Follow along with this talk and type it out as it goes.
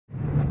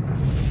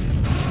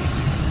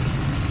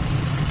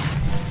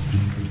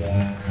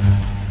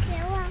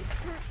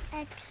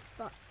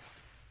Xbox.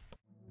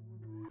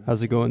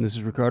 How's it going? This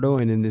is Ricardo,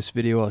 and in this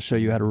video I'll show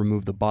you how to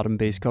remove the bottom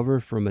base cover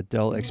from a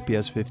Dell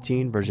XPS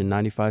 15 version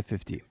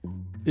 9550.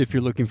 If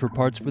you're looking for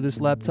parts for this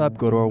laptop,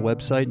 go to our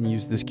website and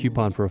use this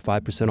coupon for a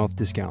 5% off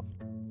discount.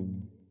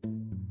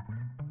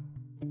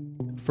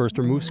 First,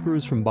 remove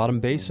screws from bottom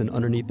base and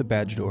underneath the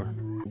badge door.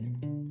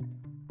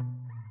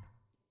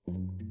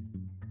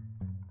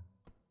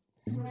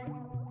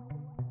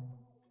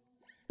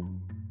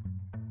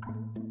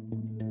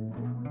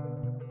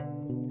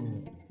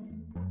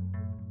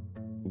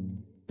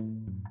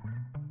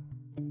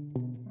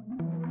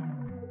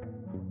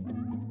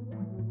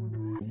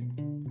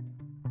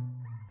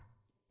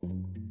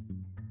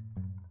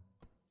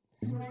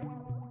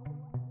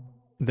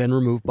 Then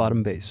remove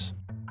bottom base.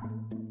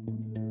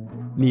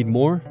 Need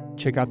more?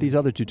 Check out these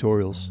other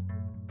tutorials.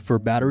 For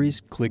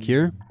batteries, click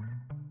here.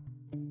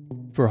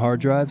 For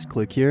hard drives,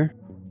 click here.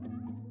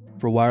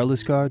 For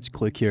wireless cards,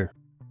 click here.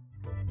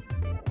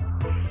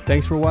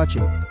 Thanks for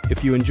watching.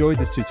 If you enjoyed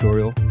this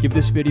tutorial, give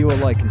this video a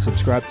like and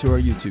subscribe to our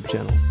YouTube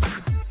channel.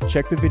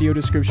 Check the video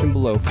description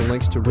below for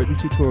links to written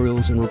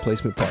tutorials and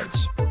replacement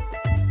parts.